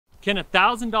Can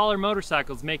 $1,000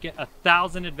 motorcycles make it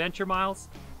 1,000 adventure miles?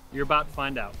 You're about to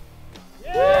find out.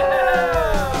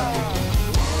 Yeah!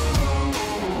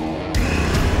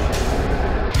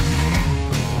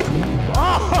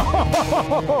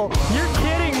 Oh, you're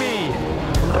kidding me!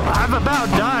 I've about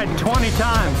died 20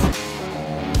 times.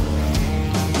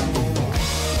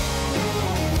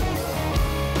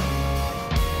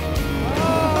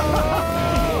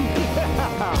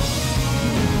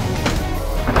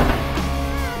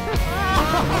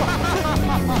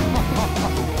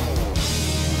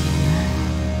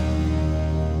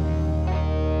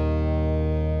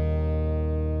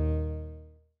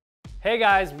 Hey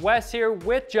guys, Wes here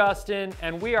with Justin,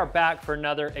 and we are back for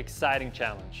another exciting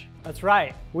challenge. That's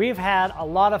right. We've had a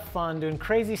lot of fun doing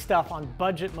crazy stuff on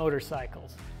budget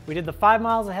motorcycles. We did the 5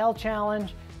 Miles of Hell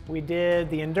challenge, we did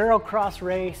the Enduro Cross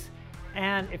race,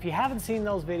 and if you haven't seen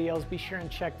those videos, be sure and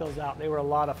check those out. They were a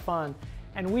lot of fun.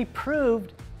 And we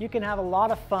proved you can have a lot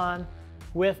of fun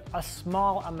with a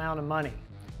small amount of money.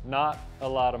 Not a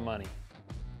lot of money.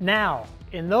 Now,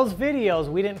 in those videos,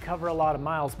 we didn't cover a lot of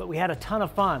miles, but we had a ton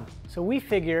of fun. So we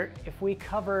figure if we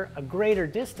cover a greater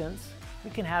distance, we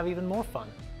can have even more fun.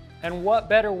 And what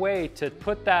better way to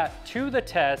put that to the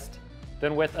test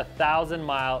than with a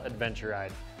 1,000-mile adventure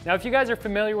ride? Now, if you guys are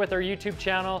familiar with our YouTube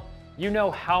channel, you know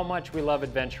how much we love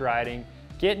adventure riding,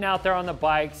 getting out there on the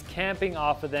bikes, camping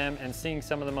off of them, and seeing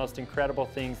some of the most incredible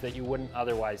things that you wouldn't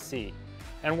otherwise see.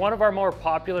 And one of our more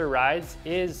popular rides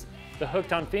is the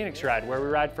Hooked on Phoenix ride, where we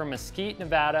ride from Mesquite,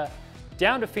 Nevada,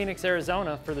 down to Phoenix,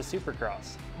 Arizona for the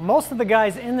Supercross. Most of the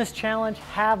guys in this challenge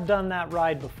have done that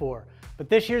ride before, but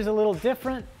this year's a little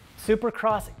different.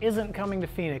 Supercross isn't coming to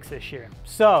Phoenix this year.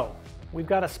 So we've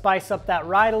got to spice up that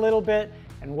ride a little bit,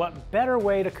 and what better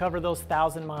way to cover those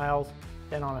 1,000 miles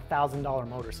than on a $1,000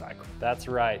 motorcycle? That's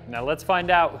right. Now let's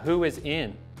find out who is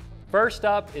in. First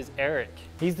up is Eric.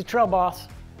 He's the trail boss.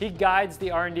 He guides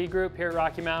the R&D group here at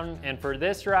Rocky Mountain, and for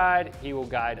this ride, he will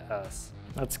guide us.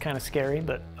 That's kind of scary,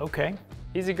 but okay.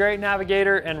 He's a great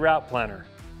navigator and route planner.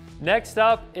 Next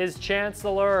up is Chance the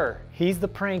Lurer. He's the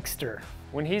prankster.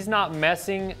 When he's not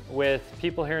messing with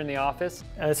people here in the office,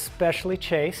 especially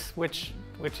Chase, which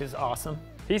is awesome.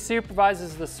 He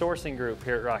supervises the sourcing group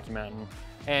here at Rocky Mountain,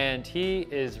 and he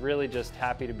is really just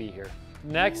happy to be here.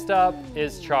 Next up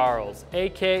is Charles,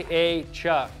 AKA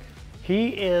Chuck. He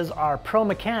is our pro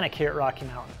mechanic here at Rocky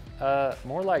Mountain.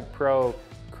 More like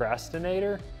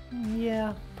procrastinator?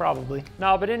 Yeah, probably.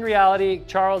 No, but in reality,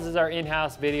 Charles is our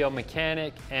in-house video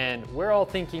mechanic, and we're all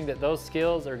thinking that those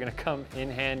skills are gonna come in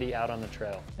handy out on the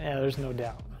trail. Yeah, there's no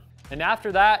doubt. And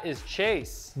after that is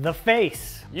Chase. The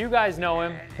face. You guys know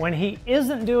him. When he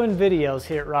isn't doing videos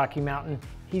here at Rocky Mountain,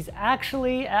 he's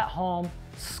actually at home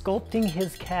sculpting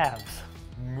his calves.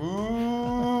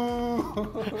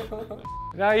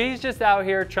 Now he's just out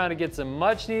here trying to get some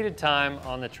much needed time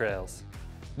on the trails.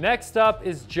 Next up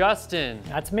is Justin.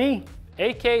 That's me.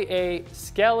 AKA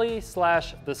Skelly /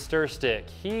 the Stir Stick.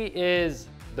 He is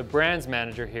the brands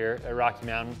manager here at Rocky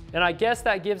Mountain, and I guess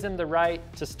that gives him the right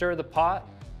to stir the pot.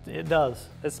 It does.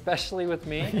 Especially with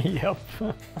me. Yep.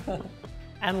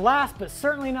 And last but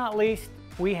certainly not least,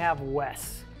 we have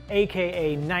Wes,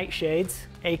 AKA Nightshades,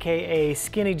 AKA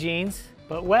Skinny Jeans.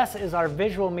 But Wes is our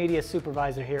visual media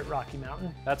supervisor here at Rocky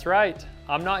Mountain. That's right.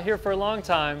 I'm not here for a long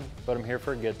time, but I'm here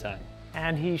for a good time.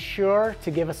 And he's sure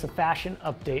to give us a fashion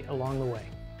update along the way.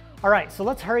 All right, so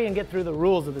let's hurry and get through the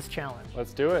rules of this challenge.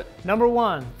 Let's do it. Number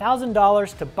 1,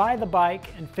 $1,000 to buy the bike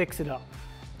and fix it up.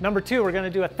 Number 2, we're gonna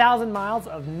do 1,000 miles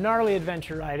of gnarly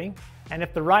adventure riding. And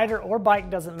if the rider or bike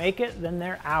doesn't make it, then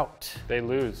they're out. They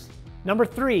lose. Number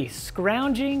 3,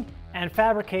 scrounging and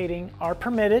fabricating are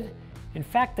permitted. In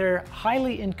fact, they're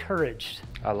highly encouraged.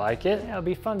 I like it. Yeah, it'll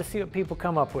be fun to see what people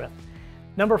come up with.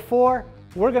 Number 4,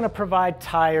 we're gonna provide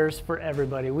tires for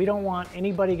everybody. We don't want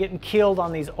anybody getting killed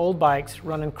on these old bikes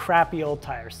running crappy old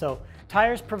tires. So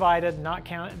tires provided, not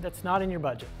counted, that's not in your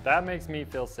budget. That makes me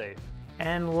feel safe.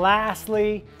 And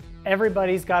lastly,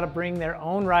 everybody's gotta bring their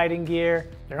own riding gear,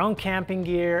 their own camping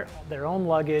gear, their own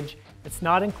luggage. It's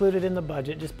not included in the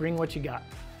budget, just bring what you got.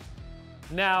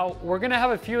 Now, we're gonna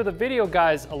have a few of the video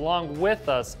guys along with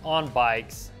us on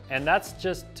bikes, and that's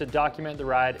just to document the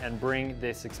ride and bring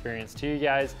this experience to you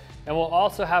guys. And we'll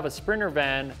also have a Sprinter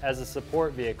van as a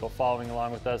support vehicle following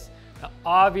along with us. Now,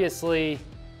 obviously,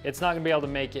 it's not gonna be able to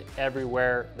make it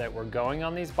everywhere that we're going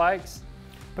on these bikes.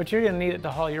 But you're gonna need it to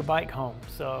haul your bike home,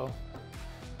 so.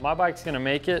 My bike's gonna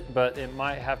make it, but it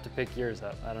might have to pick yours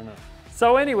up, I don't know.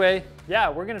 So anyway, yeah,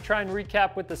 we're gonna try and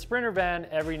recap with the Sprinter van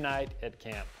every night at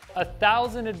camp.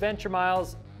 1,000 adventure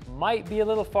miles might be a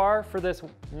little far for this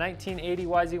 1980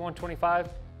 YZ125.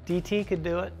 DT could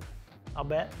do it, I'll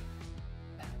bet.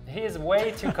 He is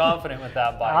way too confident with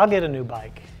that bike. I'll get a new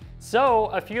bike. So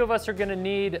a few of us are gonna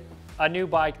need a new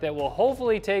bike that will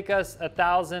hopefully take us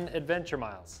 1,000 adventure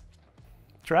miles.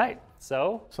 That's right.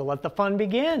 So let the fun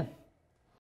begin.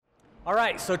 All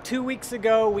right, so 2 weeks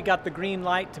ago, we got the green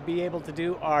light to be able to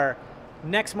do our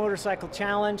next motorcycle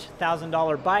challenge,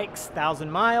 $1,000 bikes, 1,000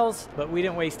 miles, but we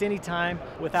didn't waste any time.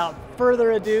 Without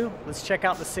further ado, let's check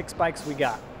out the 6 bikes we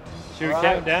got. should we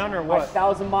count down or My what?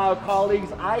 1,000-mile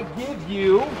colleagues, I give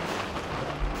you.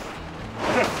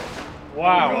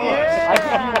 Wow. I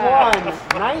give you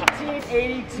one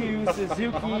 1982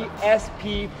 Suzuki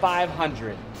SP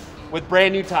 500 with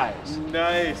brand new tires.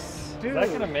 Nice. Is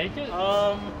that gonna make it?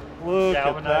 Look at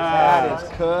Galvanized. that. That is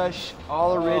Cush,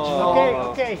 all original.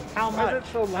 Okay, how much?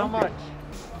 How much?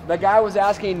 The guy was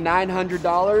asking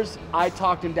 $900. I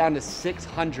talked him down to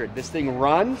 $600. This thing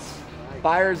runs,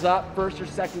 fires up first or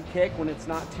second kick when it's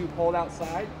not too cold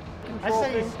outside. I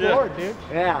say you scored, dude.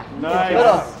 Yeah.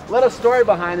 Nice. Little story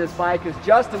behind this bike is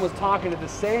Justin was talking to the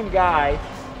same guy,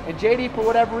 and JD for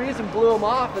whatever reason blew him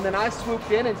off, and then I swooped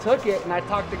in and took it, and I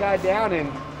talked the guy down,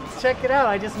 and Check it out.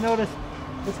 I just noticed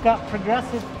it's got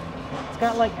progressive. It's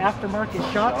got like aftermarket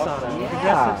shocks on it. Yeah.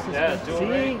 Progressive Yeah, suspension. dual See?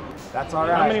 rate. that's all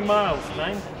How right. many miles?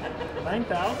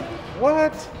 9,000?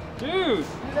 What? Dude, Dude,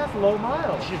 that's low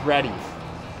miles. She's ready.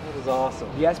 that is awesome.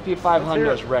 The SP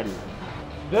 500 is ready.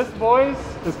 This, boys,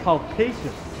 is called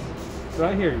patience.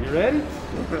 Right here. You ready?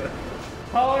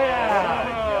 Oh,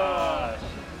 yeah.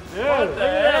 Dude, What the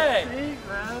heck?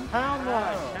 How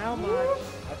much? How much?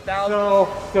 1,000.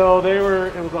 So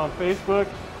it was on Facebook,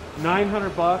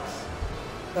 $900,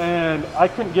 and I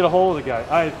couldn't get a hold of the guy.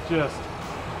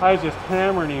 I was just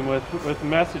hammering him with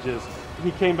messages.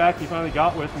 He came back, he finally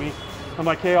got with me. I'm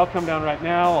like, hey, I'll come down right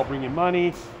now, I'll bring you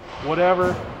money,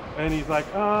 whatever. And he's like,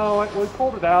 oh, we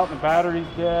pulled it out and the battery's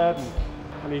dead.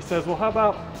 And he says, well,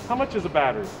 how much is a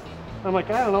battery? I'm like,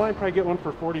 I don't know, I'd probably get one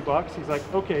for $40. He's like,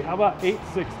 okay, how about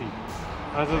 $860?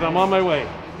 I said, I'm on my way.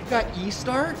 You got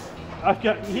E-Start? I've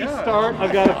got e-start,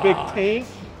 I've got a big tank.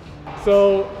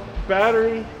 So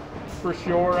battery for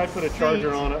sure, I put a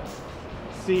charger on it.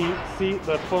 Seat,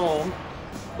 the foam.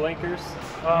 Blinkers?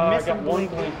 I missing got one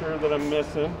blinkers. blinker that I'm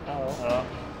missing.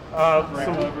 Brake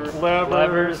Some lever. levers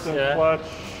Levers, and yeah. clutch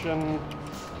and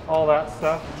all that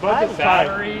stuff. Budget's tight.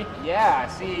 Battery, Yeah,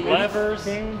 see. levers.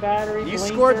 Chain battery. You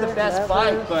scored the blinker, best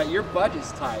levers. bike, but your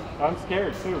budget's tight. I'm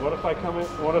scared too. What if I come in,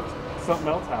 what if something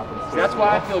else happens? So that's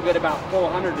why I feel good about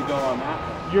 400 to go on that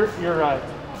one. You're right.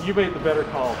 You made the better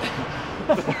call.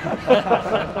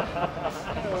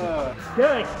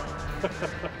 Good.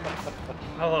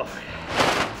 Hello.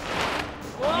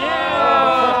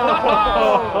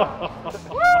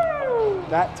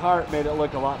 That tarp made it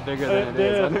look a lot bigger than It it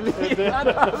is did. underneath. It did.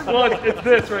 Look, it's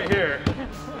this right here.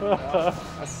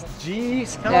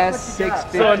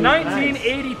 GS650. So a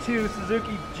 1982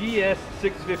 Suzuki GS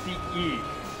 650E.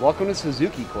 Welcome to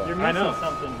Suzuki Club. You're I missing know.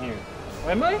 something here.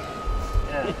 Am I?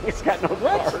 Yeah. It's got no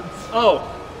cards. Oh,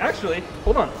 actually,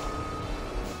 hold on.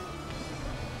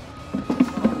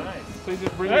 Oh, nice. So you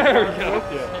just bring There your we car go.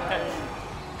 with you.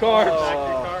 Carbs.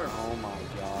 Oh my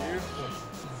god.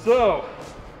 So,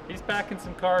 He's packing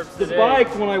some carbs this today. bike,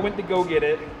 when I went to go get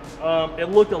it, it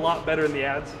looked a lot better in the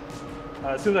ads.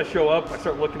 As soon as I show up, I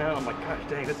start looking at it, I'm like, gosh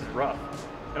dang, this is rough.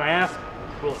 And I asked,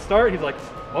 will it start? He's like,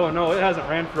 oh no, it hasn't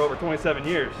ran for over 27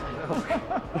 years.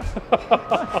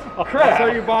 Crap. So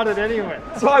you bought it anyway.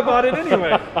 So I bought it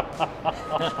anyway.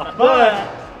 But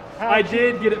I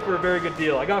did get it for a very good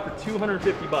deal. I got it for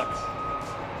 $250.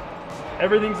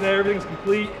 Everything's there, everything's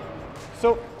complete.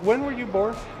 So when were you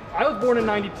born? I was born in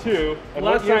 '92. The And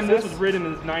what last year time is this this? was ridden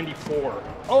is '94.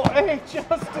 Oh, hey,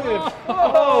 Justin.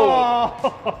 Whoa!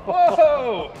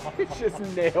 Whoa! It's just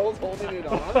nails holding it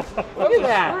on. Look at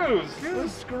that. Screws! The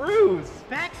screws!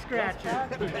 Back scratcher.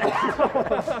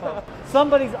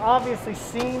 Somebody's obviously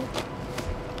seen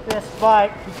this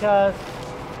bike because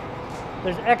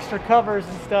there's extra covers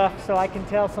and stuff, so I can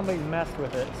tell somebody's messed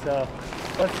with it. So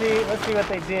let's see what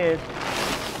they did.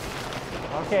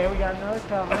 Okay, we got another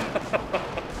cover.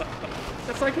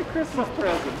 That's like a Christmas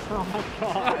present. Oh my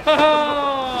god.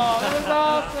 Oh, that was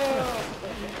awesome!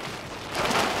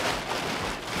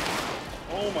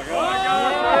 Oh my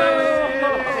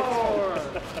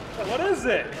What is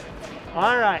it?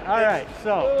 All right.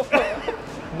 So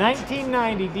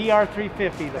 1990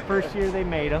 DR350, the first year they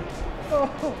made them.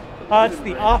 It's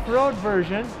the off-road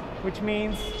version, which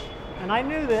means, and I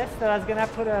knew this, that I was gonna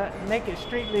have to make it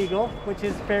street legal, which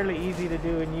is fairly easy to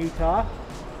do in Utah.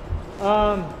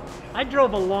 I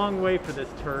drove a long way for this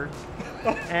turd,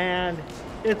 and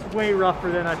it's way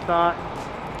rougher than I thought.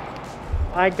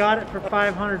 I got it for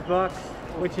 $500,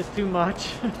 which is too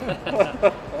much.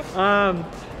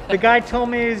 The guy told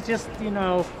me it's just, you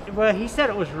know, well, he said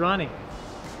it was running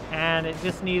and it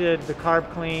just needed the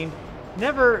carb cleaned.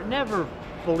 Never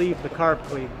believed the carb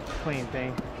clean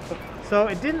thing. So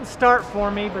it didn't start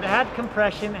for me, but it had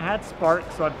compression, it had spark,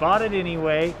 so I bought it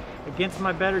anyway against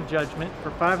my better judgment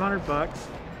for 500 bucks.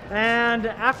 And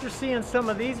after seeing some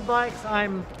of these bikes,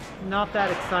 I'm not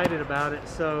that excited about it,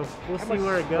 so we'll see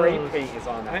where it goes. Spray paint is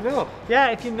on that. I know. Yeah,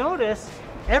 if you notice,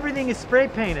 everything is spray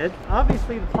painted.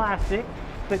 Obviously the plastic,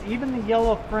 but even the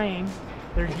yellow frame,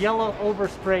 there's yellow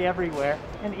overspray everywhere.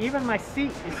 And even my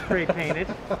seat is spray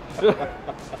painted.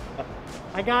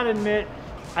 I gotta admit,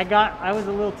 I was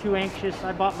a little too anxious.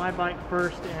 I bought my bike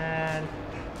first and...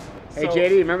 Hey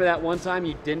JD, remember that one time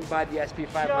you didn't buy the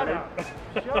SP500?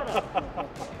 Shut up.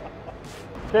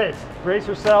 Okay, brace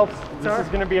yourselves. This is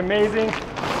going to be amazing.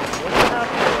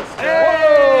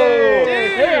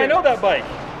 Hey, I know that bike.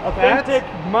 Authentic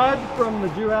mud from the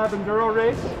Juhab Enduro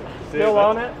race. Still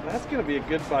on it. That's going to be a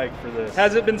good bike for this.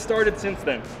 Has it been started since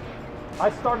then? I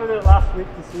started it last week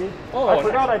to see. Oh, I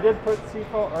forgot nice. I did put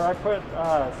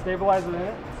stabilizer in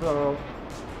it, so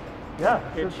yeah,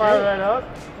 should fire right up.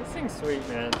 This thing's sweet,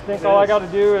 man. I think all I got to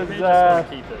do is We just want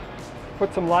to keep it.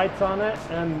 put some lights on it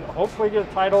and hopefully get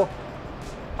a title.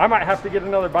 I might have to get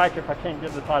another bike if I can't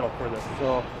get the title for this,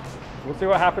 so we'll see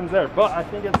what happens there. But I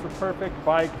think it's the perfect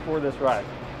bike for this ride.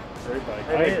 Great bike.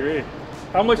 I agree.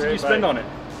 How much did you spend on it?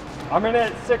 I'm in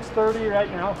it at $630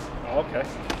 right now. Oh, okay.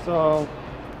 So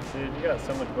Dude, you got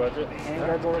so much budget.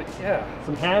 Handguards already. Yeah.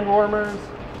 some hand warmers,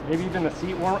 maybe even a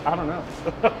seat warmer. I don't know.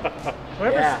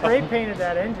 Whoever spray painted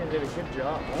that engine did a good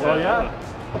job. Well, yeah.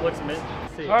 Looks mint.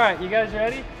 All right, you guys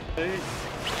ready?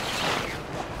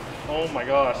 Oh my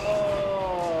gosh.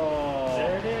 Oh,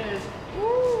 There it is.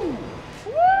 Woo!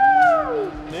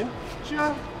 Woo!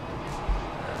 Ninja.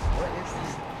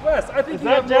 Wes, I think Is you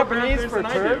that have more Japanese Panthers for than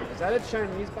I turd? do. Is that a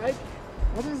Chinese bike?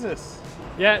 What is this?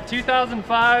 Yeah,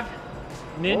 2005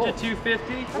 Ninja Whoa.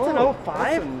 250. That's an 05?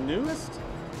 That's the newest?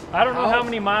 I don't know how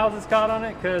many miles it's caught on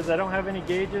it because I don't have any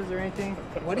gauges or anything.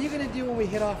 What are you gonna do when we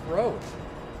hit off road?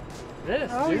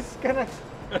 This, Oh, dude. he's gonna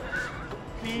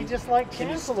be just like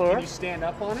Chancellor. Can you stand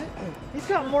up on it? He's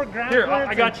got more ground Here,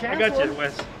 clearance I got than you. I got you, Chancellor.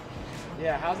 Wes.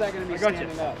 Yeah, how's that gonna be I got you.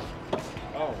 standing up?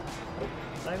 Oh.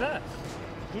 Like that.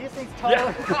 He just needs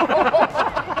taller.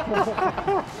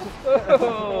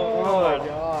 Oh my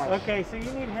gosh. Okay, so you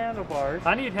need handlebars.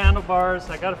 I need handlebars.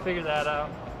 I got to figure that out.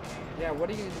 Yeah, what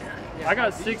are you gonna do? I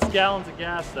got 6 gallons of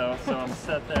gas though, so I'm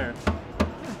set there.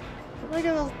 Look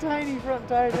at those tiny front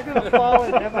tires. They're gonna fall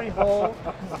in every hole.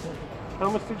 How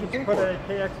much did you pay for a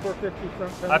KX450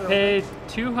 front fender? I paid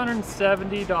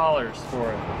 $270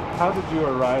 for it. How did you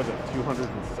arrive at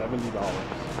 $270?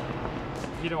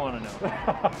 You don't want to know.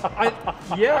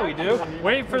 Yeah, we do.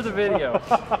 Wait for the video.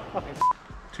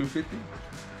 250.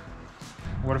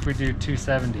 What if we do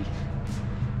 270?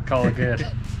 Call it good.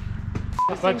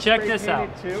 But check this out.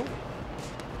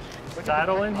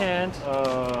 Title in hand.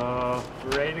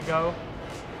 Ready to go.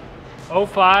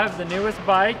 05, the newest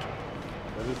bike.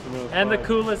 And the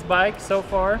coolest bike so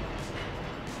far.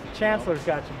 Chancellor's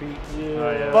got you beat. Yeah.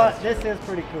 Oh, yeah. But this is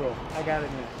pretty cool, I gotta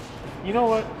admit. You know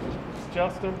what,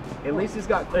 Justin? At least it's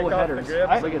got cool Take off the headers.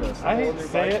 grips. Look at this. I hate to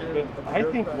say it, but I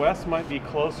think Wes might be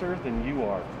closer than you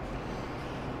are.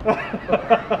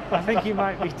 I think you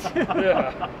might be too.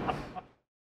 Yeah.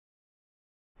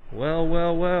 Well,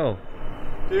 well, well.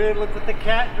 Dude, look what the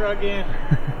cat drug in.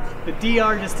 The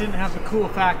DR just didn't have the cool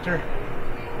factor,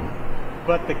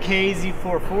 but the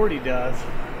KZ440 does.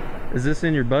 Is this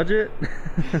in your budget?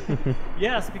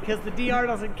 Yes, because the DR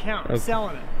doesn't count. I'm Okay.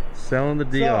 selling it. Selling the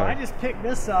DR. So I just picked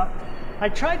this up. I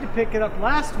tried to pick it up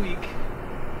last week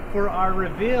for our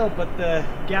reveal, but the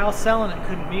gal selling it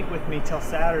couldn't meet with me till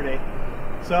Saturday.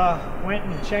 So I went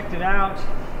and checked it out.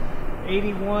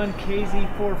 81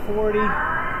 KZ440.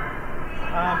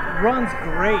 Runs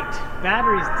great.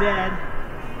 Battery's dead,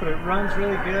 but it runs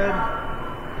really good.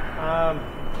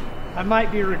 I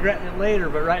might be regretting it later,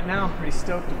 but right now I'm pretty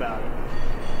stoked about it.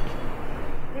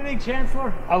 What do you think,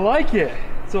 Chancellor? I like it.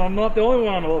 So I'm not the only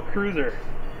one on a little cruiser.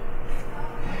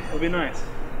 It'll be nice.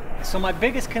 So my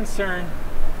biggest concern,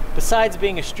 besides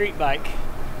being a street bike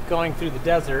going through the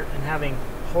desert and having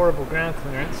horrible ground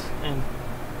clearance and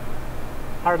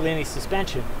hardly any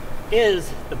suspension,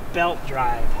 is the belt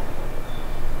drive.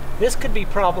 This could be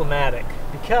problematic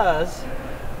because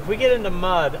if we get into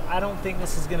mud, I don't think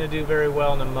this is going to do very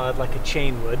well in the mud like a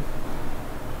chain would.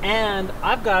 And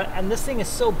this thing is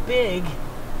so big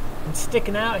and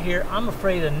sticking out here, I'm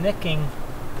afraid of nicking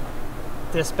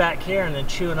this back here and then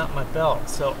chewing up my belt.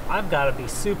 So I've got to be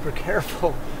super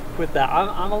careful with that.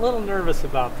 I'm a little nervous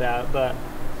about that, but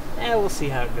we'll see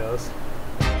how it goes.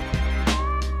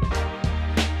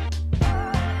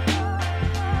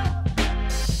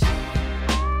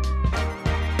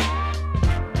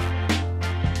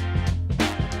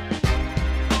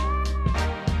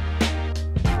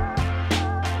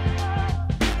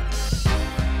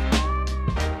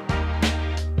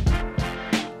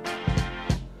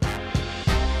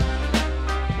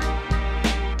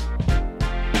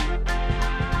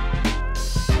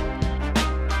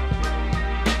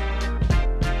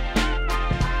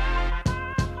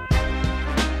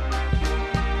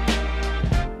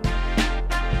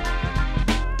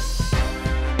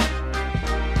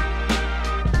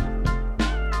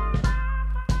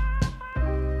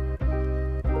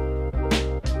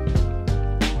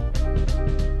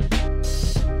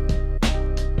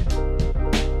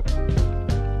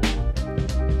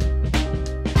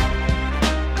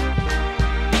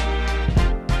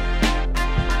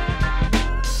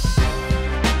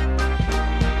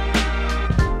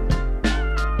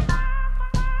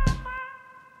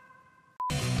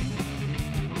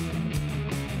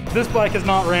 This bike has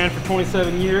not ran for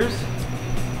 27 years,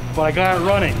 but I got it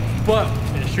running. But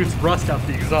it shoots rust out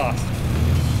the exhaust.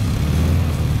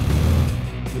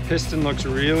 The piston looks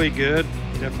really good.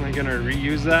 Definitely gonna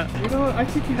reuse that. You know what? I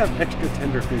think you have extra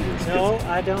tender fingers. No,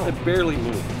 I don't. It barely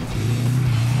moves.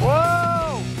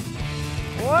 Whoa!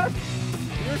 What?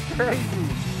 You're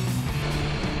crazy.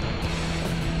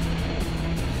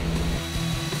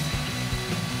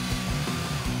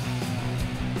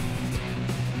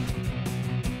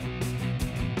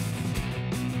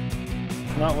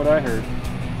 Not what I heard.